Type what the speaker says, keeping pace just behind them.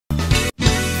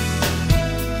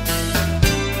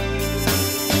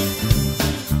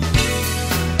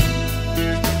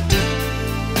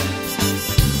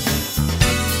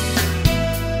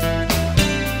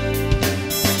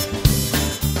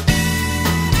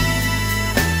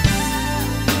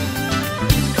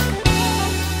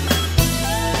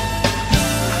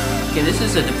Okay, this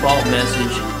is a default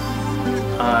message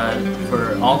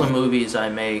for all the movies I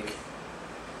make.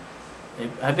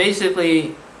 I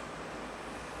basically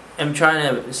am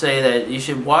trying to say that you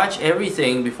should watch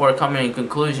everything before coming to a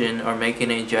conclusion or making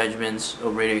any judgments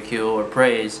or ridicule or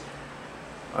praise,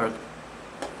 or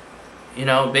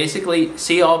basically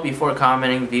see all before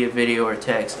commenting via video or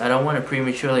text. I don't want to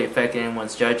prematurely affect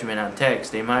anyone's judgment on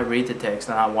text. They might read the text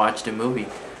and not watch the movie.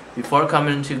 Before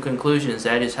coming to conclusions,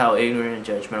 that is how ignorant and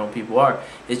judgmental people are.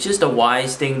 It's just a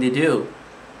wise thing to do.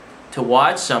 To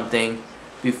watch something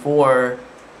before,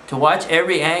 to watch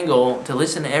every angle, to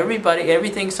listen to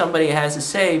everything somebody has to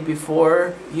say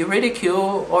before you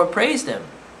ridicule or praise them.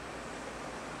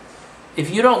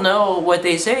 If you don't know what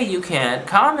they say, you can't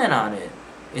comment on it.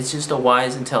 It's just a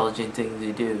wise, intelligent thing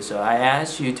to do. So I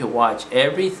ask you to watch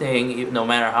everything, no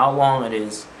matter how long it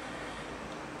is.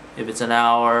 If it's an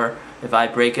hour, if I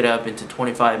break it up into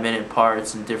 25-minute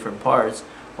parts and different parts,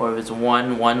 or if it's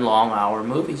one long hour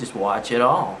movie, just watch it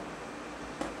all.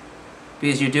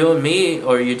 Because you're doing me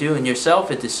or you're doing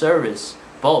yourself a disservice.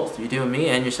 Both. You're doing me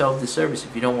and yourself a disservice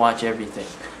if you don't watch everything.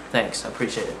 Thanks. I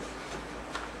appreciate it.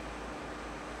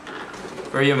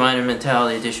 For Your Mind and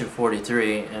Mentality, edition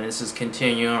 43, and this is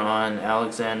continuing on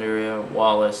Alexandra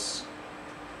Wallace,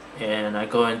 and I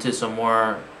go into some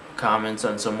more comments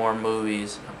on some more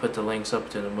movies. I'll put the links up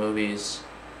to the movies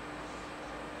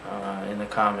in the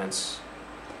comments.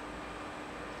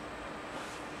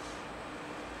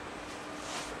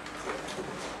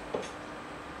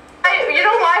 You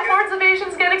know why hordes of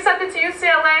Asians get accepted to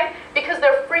UCLA? Because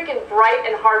they're freaking bright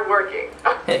and hardworking.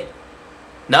 Hey,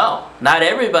 no, not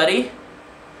everybody.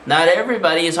 Not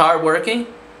everybody is hardworking.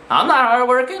 I'm not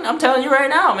hardworking. I'm telling you right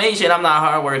now, I'm Asian. I'm not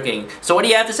hardworking. So what do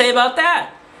you have to say about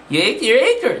that? You're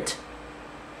ignorant.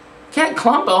 You can't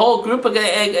clump a whole group of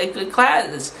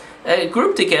a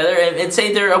group together and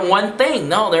say they're one thing.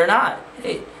 No, they're not.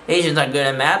 Asians aren't good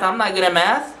at math. I'm not good at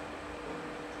math.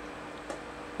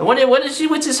 And what's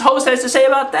this host has to say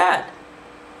about that?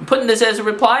 I'm putting this as a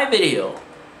reply video.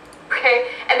 Okay,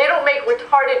 and they don't make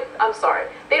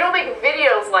they don't make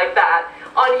videos like that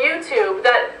on YouTube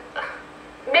that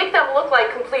make them look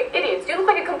like complete idiots. You look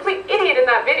like a complete idiot in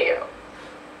that video.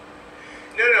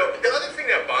 No. The other thing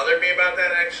that bothered me about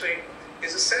that, actually,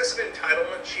 is a sense of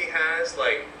entitlement she has.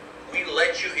 Like, we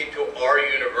let you into our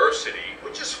university,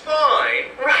 which is fine.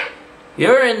 Right.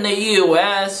 You're in the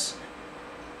U.S.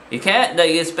 You can't, like,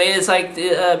 it's like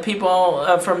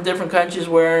people from different countries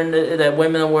that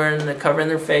women are wearing, covering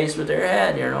their face with their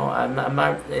head, I'm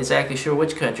not exactly sure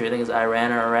which country. I think it's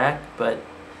Iran or Iraq, but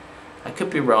I could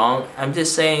be wrong. I'm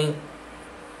just saying,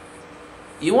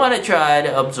 you want to try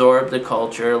to absorb the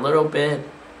culture a little bit,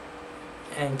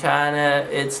 and kind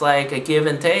of, it's like a give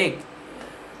and take,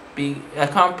 be a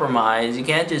compromise. You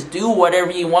can't just do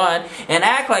whatever you want and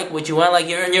act like what you want, like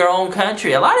you're in your own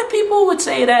country. A lot of people would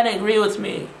say that and agree with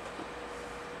me.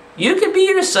 You can be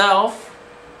yourself.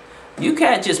 You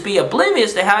can't just be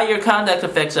oblivious to how your conduct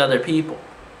affects other people.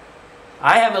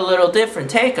 I have a little different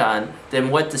take on than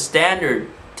what the standard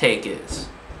take is.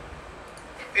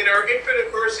 In our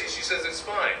infinite mercy, she says it's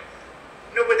fine.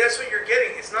 No, but that's what you're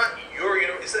getting. It's not your,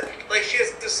 it's like she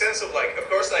has this sense of, like, of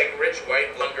course, like rich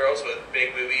white blonde girls with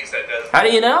big boobies that does. How do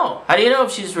you know? How do you know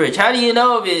if she's rich? How do you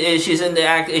know if she's in the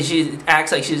act? If she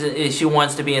acts like she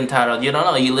wants to be entitled? You don't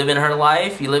know. You live in her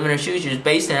life. You live in her shoes. You're just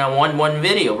basing it on one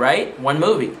video, right? One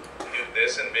movie. Do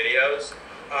this in videos.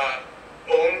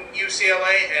 Own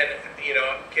UCLA and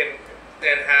can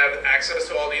then have access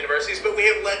to all the universities, but we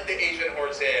have let the Asian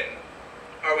hordes in.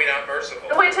 Are we not merciful?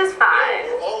 Which is fine.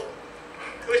 No, we're all.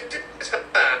 Which is fine.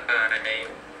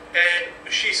 And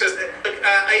she says, look,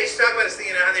 I used to talk about this thing,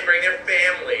 how they bring their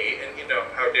family, and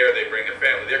how dare they bring their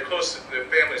family? They're close. Their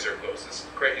families are close. It's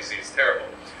crazy. It's terrible.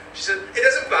 She said, it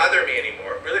doesn't bother me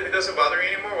anymore. Really, if it doesn't bother me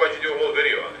anymore, why'd you do a whole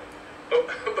video on it? But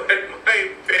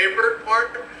my favorite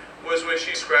part was when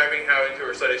she's describing how into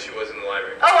her studies she was in the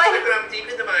library. Oh, when I'm deep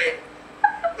into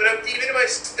my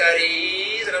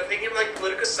studies, and I'm thinking of, like,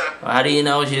 political science. Well, how do you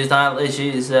know she's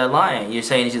lying? You're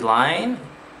saying she's lying?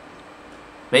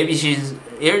 Maybe she's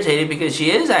irritated because she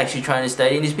is actually trying to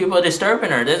study and these people are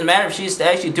disturbing her. It doesn't matter if she's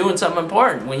actually doing something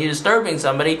important. When you're disturbing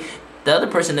somebody, the other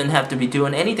person doesn't have to be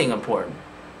doing anything important.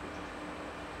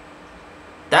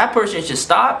 That person should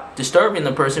stop disturbing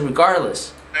the person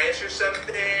regardless. Or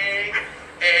something,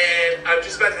 and I'm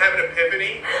just about to have an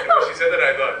epiphany. And when she said that,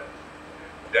 I thought,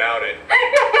 doubt it.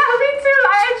 Yeah, me too.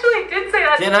 I actually did say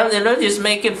that. They're just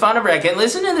making fun of her. I can't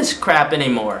listen to this crap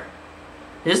anymore.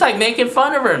 They're just like making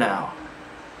fun of her now.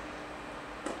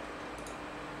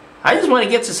 I just want to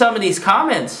get to some of these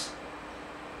comments.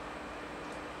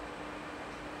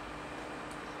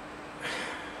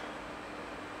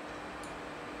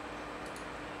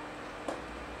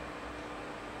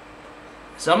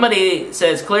 Somebody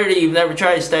says clearly you've never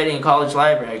tried to study in college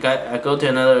library. I go to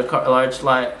another large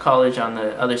college on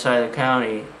the other side of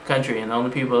the country, and the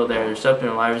only people there that are stuck in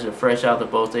the libraries are fresh out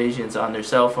of both Asians on their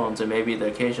cell phones, and maybe the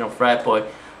occasional frat boy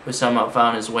who somehow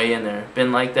found his way in there.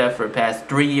 Been like that for the past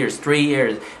 3 years. 3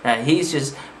 years. Now he's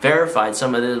just verified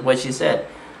some of what she said.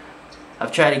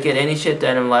 I've tried to get any shit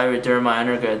done in the library during my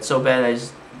undergrad. So bad I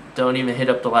just don't even hit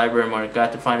up the library anymore. I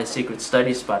got to find a secret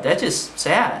study spot. That's just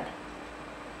sad.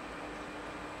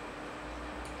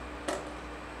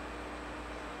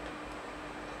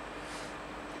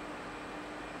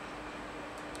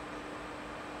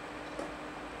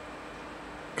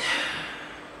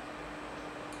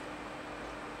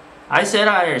 I said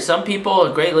on here, some people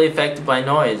are greatly affected by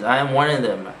noise. I am one of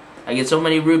them. I get so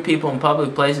many rude people in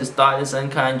public places, thoughtless,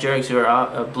 unkind jerks who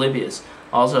are oblivious.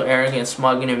 Also arrogant,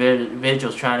 smug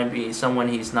individuals trying to be someone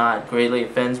he's not. Greatly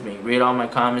offends me. Read all my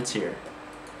comments here.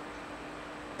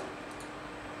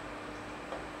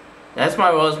 That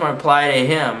was my reply to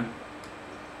him.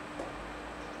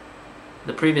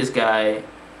 The previous guy.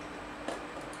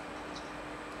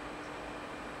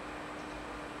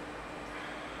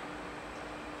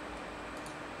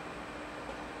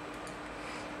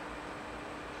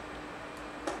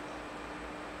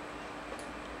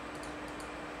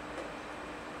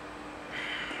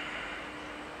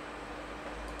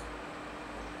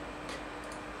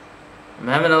 I'm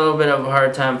having a little bit of a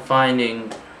hard time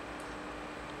finding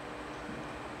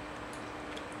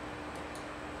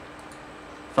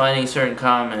certain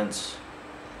comments.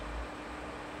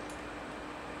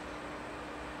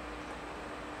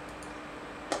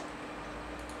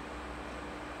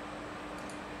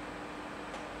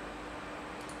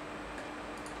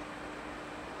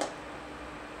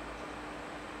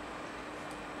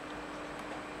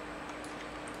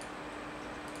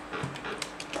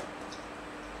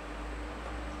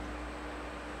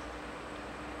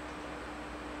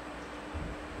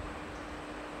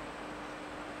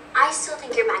 I still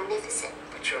think you're magnificent.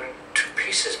 But you're in two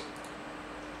pieces.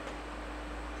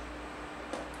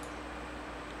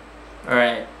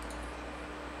 Alright.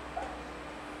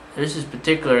 There's this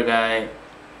particular guy.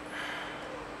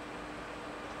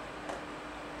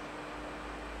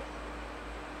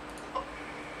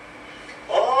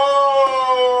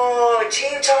 Oh,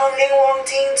 ching chong, ling wong,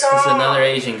 ting tong. This is another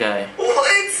Asian guy.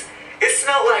 What? It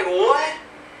smelled like what?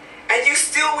 And you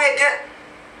still went that?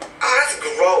 Oh, that's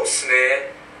gross, man.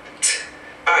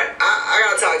 Alright, I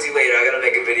gotta talk to you later. I gotta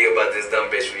make a video about this dumb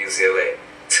bitch from UCLA.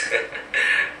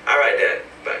 Alright, Dad.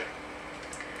 Bye.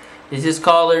 You just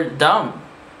call her dumb.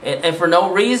 And for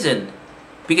no reason.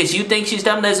 Because you think she's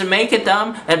dumb doesn't make it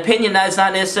dumb. An opinion that is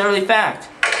not necessarily fact.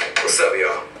 What's up,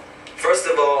 y'all? First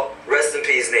of all, rest in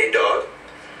peace, Nate Dogg.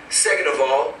 Second of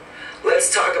all,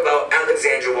 let's talk about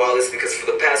Alexandra Wallace, because for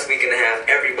the past week and a half,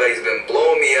 everybody's been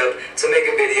blowing me up to make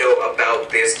a video about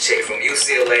this chick from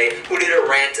UCLA who did a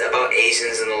rant about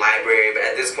Asians in the library, but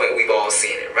at this point, we've all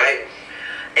seen it, right?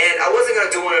 And I wasn't going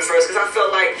to do it at first because I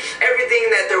felt like everything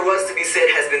that there was to be said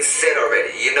has been said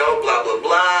already, you know, blah, blah,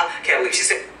 blah. Can't believe she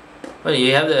said... Well,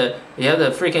 you have the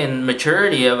freaking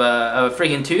maturity of a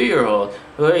freaking 2-year-old.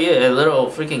 Who are you, a little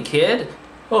freaking kid?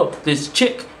 Oh, this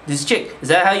chick. Is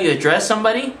that how you address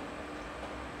somebody?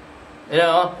 You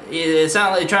know, it's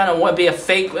not like trying to be a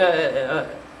fake,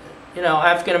 you know,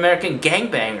 African-American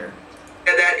gangbanger.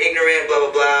 That ignorant, blah,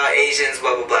 blah, blah, Asians,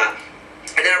 blah, blah, blah.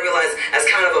 And then I realized, as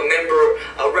kind of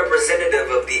a representative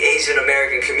of the Asian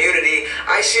American community,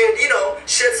 I should, you know,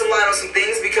 shed some light on some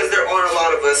things because there aren't a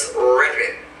lot of us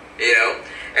repping, you know?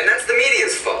 And that's the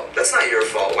media's fault. That's not your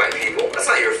fault, white people. That's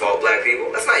not your fault, black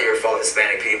people. That's not your fault,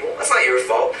 Hispanic people. That's not your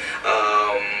fault,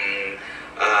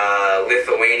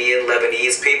 Lithuanian,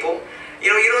 Lebanese people. You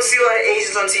know, you don't see a lot of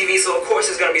Asians on TV, so of course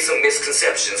there's going to be some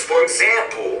misconceptions. For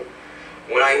example,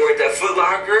 when I worked at Foot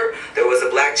Locker, there was a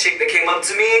black chick that came up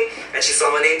to me, and she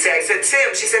saw my name tag, said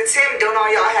Tim. She said, Tim, don't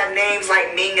all y'all have names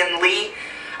like Ming and Lee?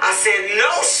 I said, no,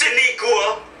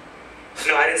 Shaniqua.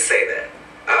 No, I didn't say that.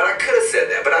 I could have said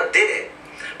that, but I didn't.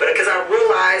 But because I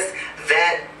realized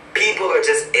that people are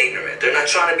just ignorant. They're not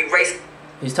trying to be racist.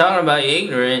 He's talking about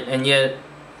ignorant, and yet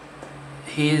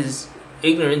he's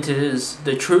ignorant to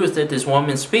the truth that this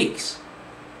woman speaks.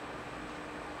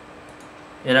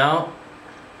 You know?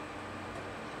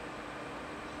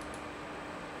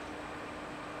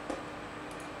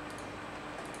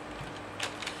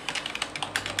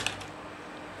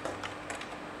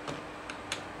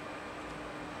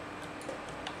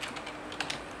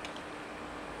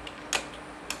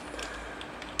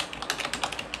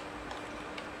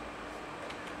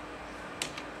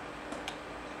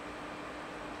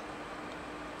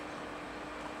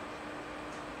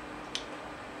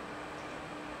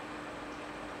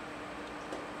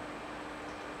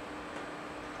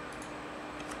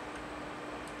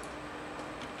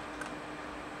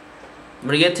 I'm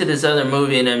gonna get to this other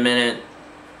movie in a minute,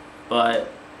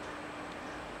 but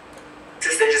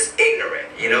they're just ignorant,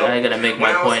 you know? I gotta make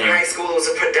my point When I was in here. high school, it was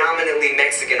a predominantly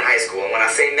Mexican high school. And when I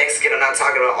say Mexican, I'm not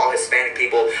talking about all Hispanic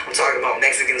people. I'm talking about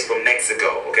Mexicans from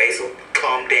Mexico, okay? So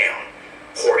calm down,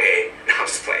 Jorge. No, I'm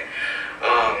just playing.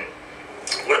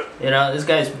 You know, this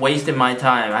guy's wasting my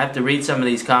time. I have to read some of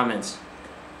these comments.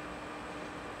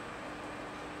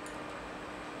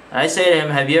 I say to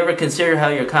him, have you ever considered how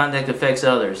your conduct affects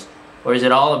others? Or is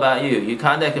it all about you? Your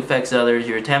conduct affects others.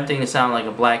 You're attempting to sound like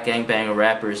a black gangbanger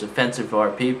rapper is offensive for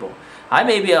our people. I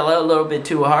may be a little bit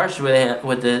too harsh with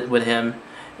him,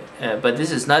 but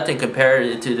this is nothing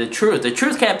compared to the truth. The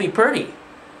truth can't be pretty.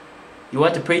 You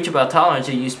want to preach about tolerance,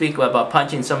 and you speak about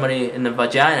punching somebody in the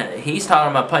vagina. He's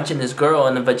talking about punching this girl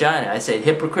in the vagina. I said,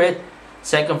 hypocrite.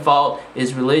 Second fault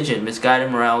is religion. Misguided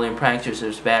morality and practices are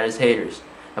as bad as haters.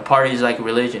 A party is like a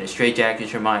religion. A straitjacket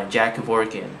is your mind. Jack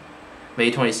Kevorkian. May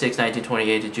 26,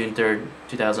 1928 to June 3rd,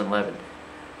 2011.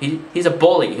 He's a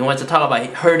bully. He wants to talk about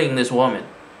hurting this woman.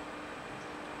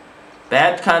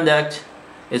 Bad conduct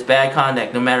is bad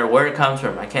conduct, no matter where it comes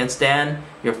from. I can't stand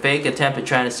your fake attempt at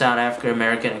trying to sound African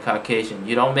American and Caucasian.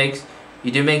 You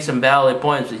do make some valid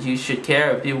points, but you should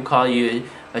care if people call you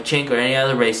a chink or any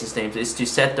other racist names. It's to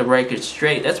set the record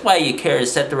straight. That's why you care, to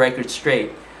set the record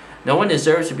straight. No one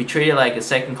deserves to be treated like a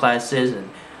second-class citizen.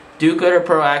 Do good or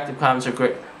proactive comments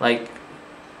are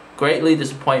greatly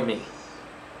disappoint me.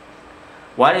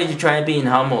 Why did you try being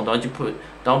humble?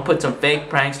 Don't put some fake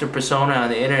prankster persona on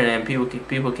the internet and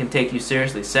people can take you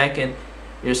seriously. Second,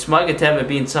 your smug attempt at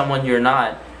being someone you're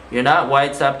not. You're not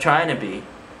white, stop trying to be.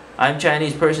 I'm a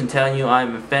Chinese person telling you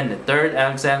I'm offended. Third,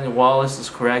 Alexandra Wallace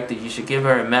is correct that you should give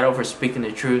her a medal for speaking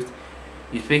the truth.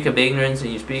 You speak of ignorance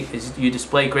and you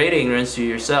display great ignorance to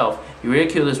yourself. You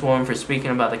ridicule this woman for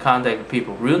speaking about the conduct of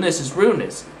people. Rudeness is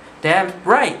rudeness. Damn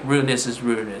right, rudeness is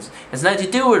rudeness. It's nothing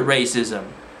to do with racism.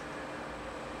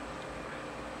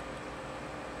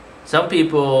 Some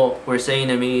people were saying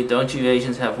to me, don't you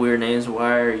Asians have weird names?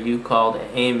 Why are you called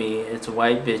Amy? It's a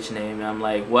white bitch name. And I'm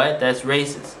like, what? That's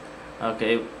racist.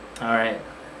 Okay, alright.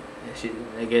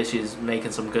 I guess she's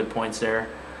making some good points there.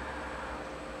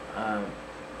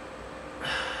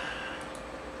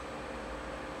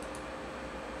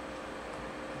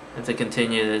 And to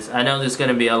continue this, I know this is going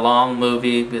to be a long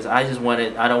movie because I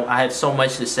have so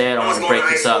much to say. I don't want to break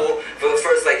this up. For the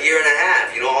first year and a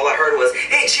half, all I heard was,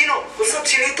 "Hey Chino, what's up,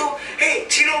 Chinito? Hey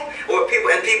Chino," or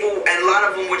people, and a lot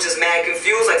of them were just mad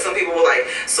confused. Like some people were like,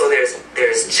 "So there's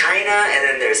China and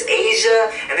then there's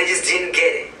Asia," and they just didn't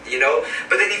get it,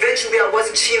 But then eventually I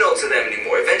wasn't Chino to them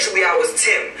anymore. Eventually I was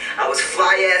Tim. I was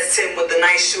fly ass Tim with the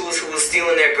nice shoes who was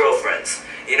stealing their girlfriends.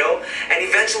 And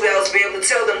eventually I was able to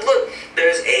tell them, look,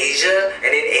 there's Asia,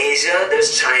 and in Asia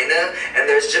there's China, and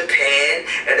there's Japan,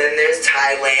 and then there's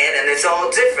Thailand, and it's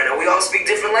all different, and we all speak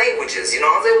different languages. I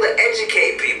was able to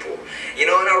educate people, and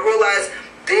I realized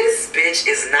this bitch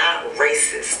is not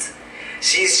racist.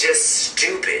 She's just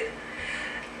stupid.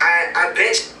 I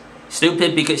bet.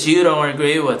 Stupid because you don't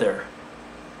agree with her.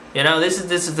 This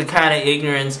is the kind of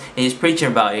ignorance, and he's preaching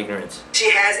about ignorance. She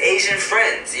has Asian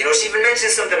friends. She even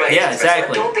mentioned something about Asian friends. So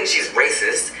I don't think she's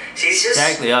racist. She's just...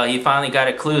 Exactly. Oh, he finally got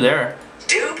a clue there.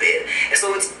 Stupid. And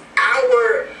so it's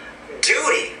our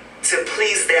duty to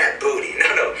please that booty.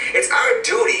 No. It's our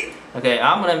duty. Okay,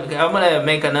 I'm gonna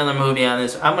make another movie on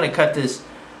this. I'm gonna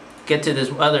get to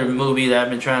this other movie that I've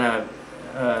been trying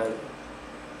to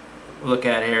look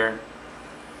at here.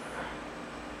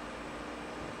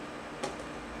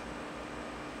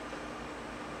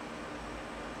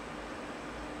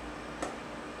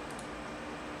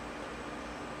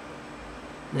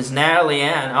 This Natalie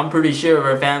Ann, I'm pretty sure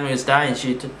her family was dying.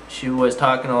 She was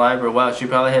talking to Library. Wow, she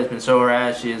probably has been so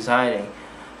harassed she is hiding.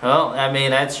 Well, I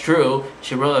mean, that's true.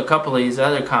 She wrote a couple of these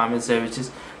other comments that was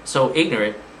just so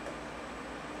ignorant.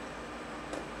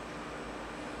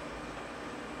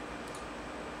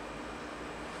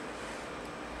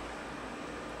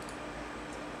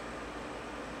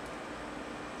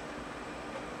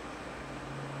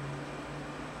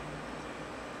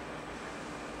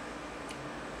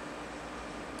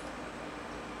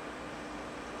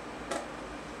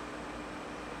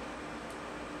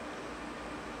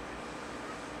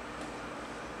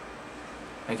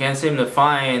 I can't seem to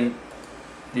find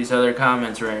these other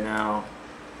comments right now.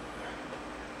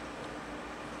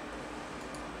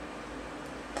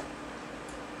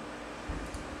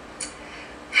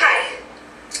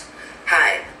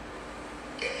 Hi.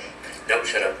 No,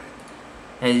 shut up.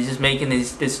 And he's just making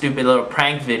this stupid little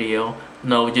prank video.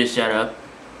 No, just shut up.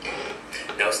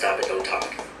 No, stop it, don't talk.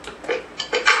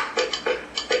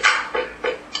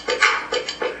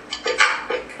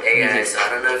 Hey guys, I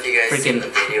don't know know if you guys seen the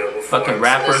video before. Fucking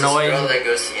rapper so noise. This girl that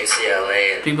goes to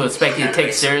UCLA. And people expect you to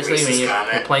take seriously when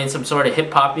you're playing some sort of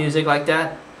hip hop music like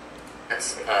that.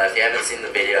 If you haven't seen the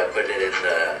video, I put it in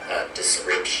the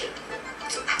description.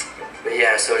 But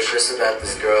yeah, so it's just about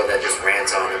this girl that just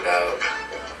rants on about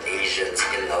Asians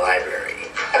in the library.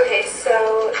 Okay,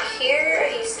 so here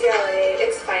at UCLA,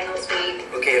 it's finals week.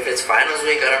 Okay, if it's finals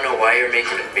week, I don't know why you're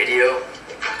making a video.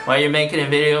 Why you're making a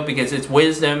video? Because it's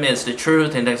wisdom, it's the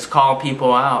truth, and it's call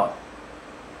people out.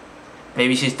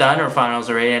 Maybe she's done her finals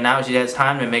already, and now she has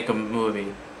time to make a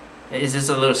movie. Is this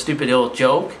a little stupid little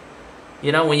joke?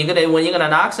 You know, when you're gonna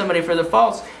knock somebody for their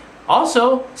faults,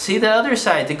 also see the other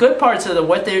side, the good parts of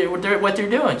what they're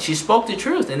doing. She spoke the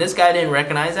truth, and this guy didn't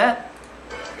recognize that.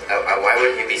 Why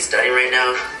wouldn't you be studying right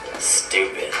now?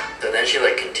 Stupid. So then she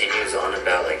like continues on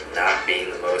about like not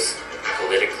being the most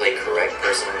politically correct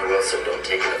person in the world, so don't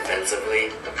take it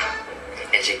offensively.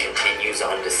 And she continues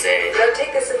on to say, don't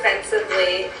take this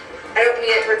offensively. I don't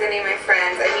mean it towards any of my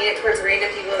friends. I mean it towards random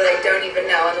people that I don't even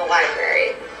know in the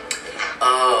library.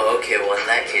 oh, okay, well in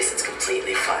that case it's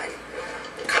completely fine.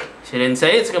 She didn't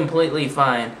say it's completely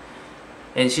fine.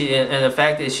 And the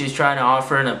fact that she's trying to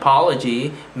offer an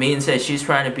apology means that she's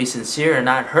trying to be sincere and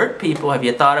not hurt people. Have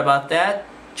you thought about that,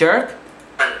 jerk?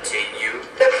 Continue.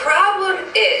 The problem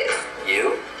is...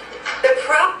 You?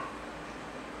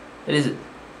 It is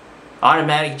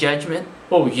automatic judgment.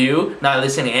 Oh, you? Not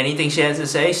listening to anything she has to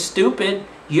say? Stupid.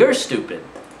 You're stupid.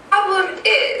 The problem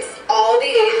is, all the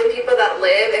Asian people that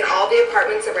live in all the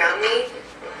apartments around me,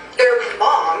 their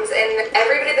moms and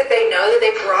everybody that they know that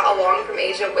they brought along from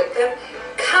Asia with them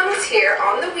comes here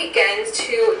on the weekends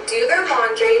to do their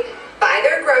laundry, buy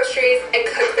their groceries, and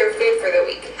cook their food for the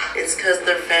week. It's because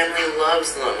their family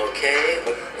loves them, okay?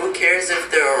 Who cares if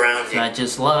they're around It's you? not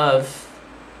just love.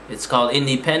 It's called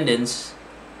independence.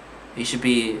 You should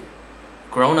be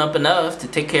grown up enough to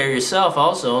take care of yourself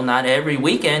also, not every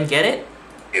weekend, get it?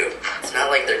 It's not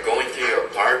like they're going through your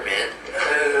apartment.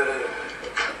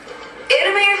 In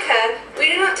America, we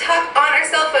do not talk on our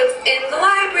cell phones in the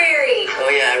library. Oh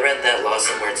yeah, I read that law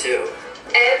somewhere too.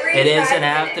 It doesn't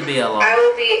have to be a law. I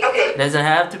will be, okay. It doesn't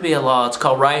have to be a law. It's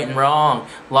called right and wrong.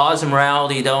 Laws and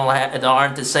morality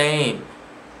aren't the same.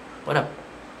 What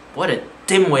a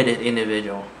dim-witted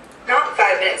individual. Not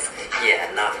 5 minutes.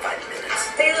 Yeah, not 5 minutes.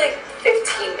 Say like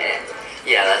 15 minutes.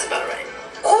 Yeah, that's about right.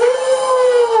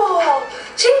 Oh!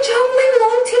 Ching chong ling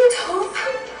long ting tong.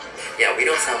 Yeah, we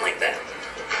don't sound like that.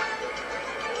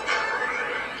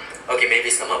 Okay, maybe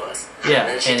some of us. Yeah,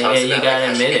 And she and talks you about, gotta like,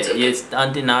 how she admit gets it. It's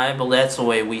undeniable that's the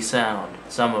way we sound.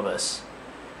 Some of us.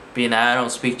 Being that I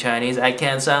don't speak Chinese, I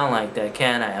can't sound like that,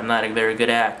 can I? I'm not a very good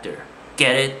actor.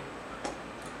 Get it?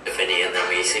 epiphany, and then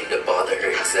we seem to bother her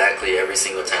exactly every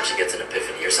single time she gets an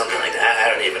epiphany or something like that.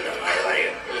 I don't even know.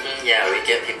 Yeah, we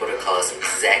get people to call us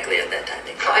exactly at that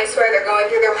timing. I swear they're going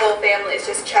through their whole families,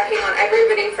 just checking on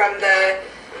everybody from the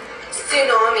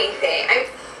tsunami thing.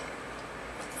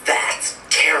 That's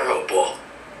terrible.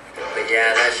 But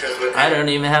yeah, that shows what. I don't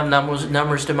even have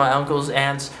numbers to my uncles,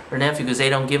 aunts, or nephews because they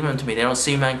don't give them to me. They don't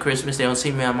see me on Christmas. They don't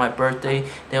see me on my birthday.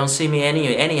 They don't see me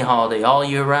any holiday all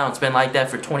year round. It's been like that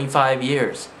for 25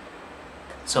 years.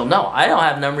 So no, I don't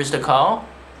have numbers to call.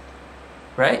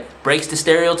 Right? Breaks the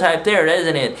stereotype there,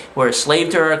 doesn't it? We're a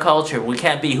slave to our culture. We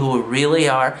can't be who we really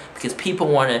are because people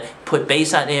want to put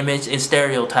base on image and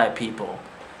stereotype people.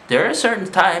 There are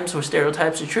certain times where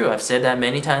stereotypes are true. I've said that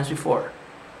many times before.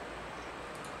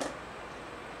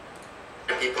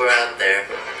 People are out there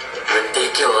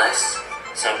ridiculous.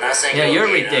 So I'm not saying Yeah, you're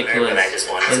hate on her, ridiculous. but I just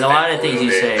wanted to In a lot of vent things you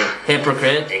little bit. say.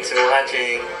 Hypocrite. Thanks for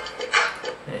watching.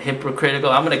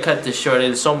 Hypocritical. I'm going to cut this short.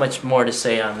 There's so much more to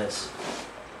say on this.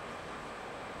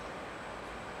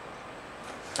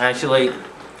 Actually, I'm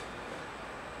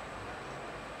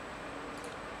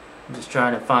just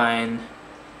trying to find.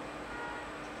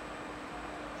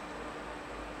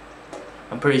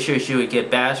 I'm pretty sure she would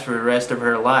get bashed for the rest of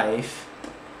her life.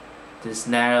 This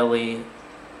Natalie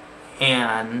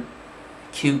Ann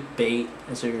Cute Bait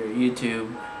is her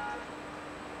YouTube.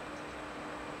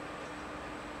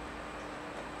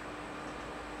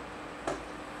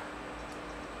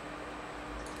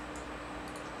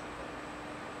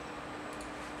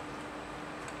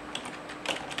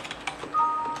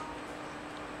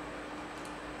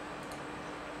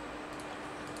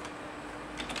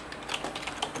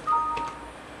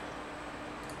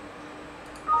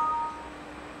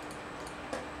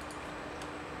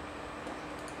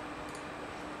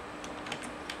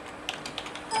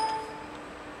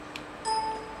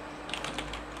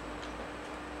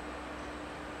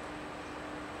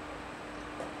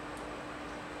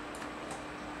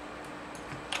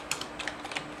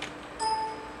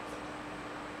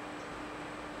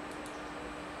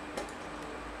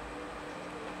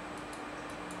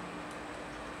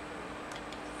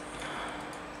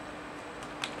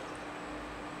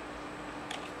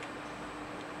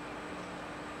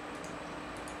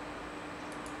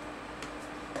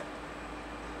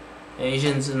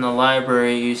 Asians in the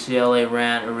library, UCLA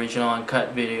rant, original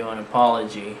uncut video, and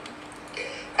apology.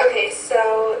 Okay,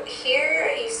 so here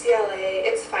at UCLA,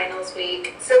 it's finals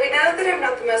week. So we know that I'm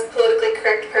not the most politically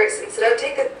correct person, so don't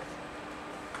take it.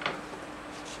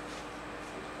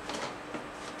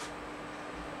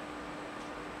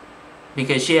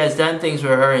 Because she has done things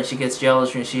for her and she gets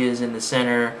jealous when she is in the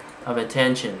center of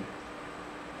attention.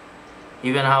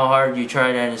 Even how hard you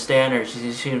try to understand her,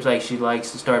 she seems like she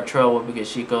likes to start trouble because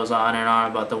she goes on and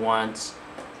on about the wants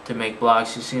to make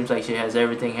blocks. She seems like she has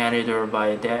everything handed to her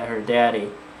by her daddy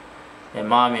and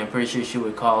mommy. I'm pretty sure she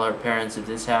would call her parents if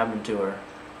this happened to her.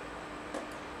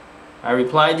 I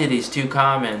replied to these two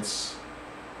comments.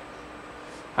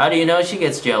 How do you know she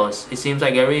gets jealous? It seems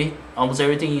like almost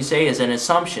everything you say is an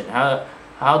assumption. How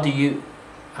have you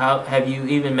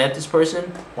even met this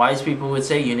person? Wise people would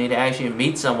say you need to actually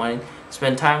meet someone,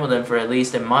 spend time with them for at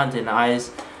least a month. In my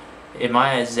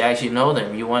eyes, to actually know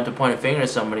them. You want to point a finger at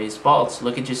somebody's faults.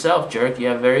 Look at yourself, jerk. You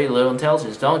have very little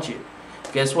intelligence, don't you?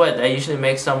 Guess what? That usually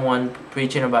makes someone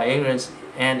preaching about ignorance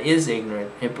and is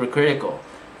ignorant, hypocritical.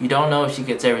 You don't know if she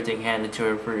gets everything handed to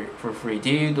her for free. Do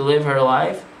you live her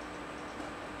life?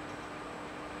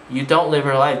 You don't live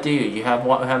her life, do you? You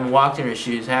haven't walked in her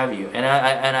shoes, have you? And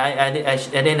I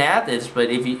didn't add this, but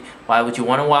why would you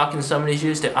want to walk in somebody's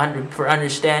shoes for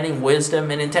understanding,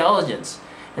 wisdom, and intelligence?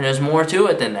 And there's more to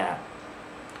it than that.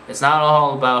 It's not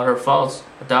all about her faults.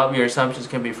 I doubt your assumptions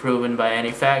can be proven by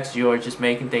any facts. You are just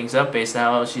making things up based on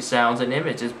how she sounds and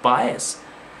image. It's bias.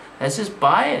 That's just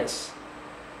bias.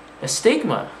 A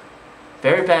stigma.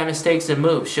 Very bad mistakes and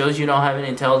moves. Shows you don't have any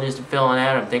intelligence to fill an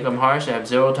atom. Think I'm harsh? I have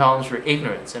zero tolerance for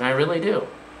ignorance. And I really do.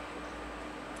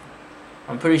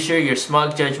 I'm pretty sure your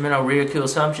smug, judgmental, ridicule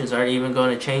assumptions aren't even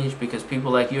going to change because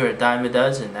people like you are a dime a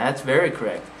dozen. That's very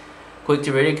correct. Quick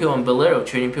to ridicule and belittle,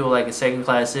 treating people like a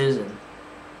second-class citizen.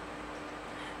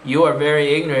 You are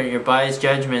very ignorant. Your biased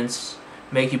judgments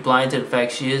make you blind to the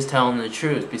fact she is telling the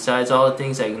truth. Besides all the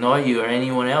things that ignore you or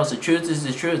anyone else, the truth is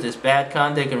the truth. It's bad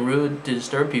conduct and rude to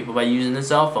disturb people by using the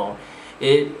cell phone.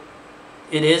 It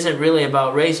isn't really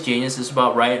about race, genius. It's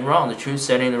about right and wrong. The truth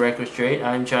setting the record straight.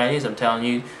 I'm Chinese. I'm telling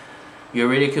you, your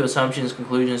ridicule assumptions,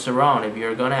 conclusions are wrong. If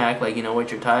you're going to act like you know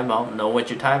what you're talking about, know what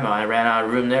you're talking about. I ran out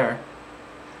of room there.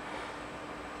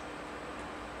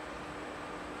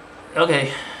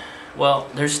 Okay, well,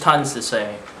 there's tons to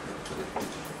say.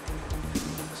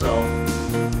 So,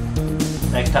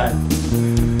 next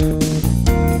time.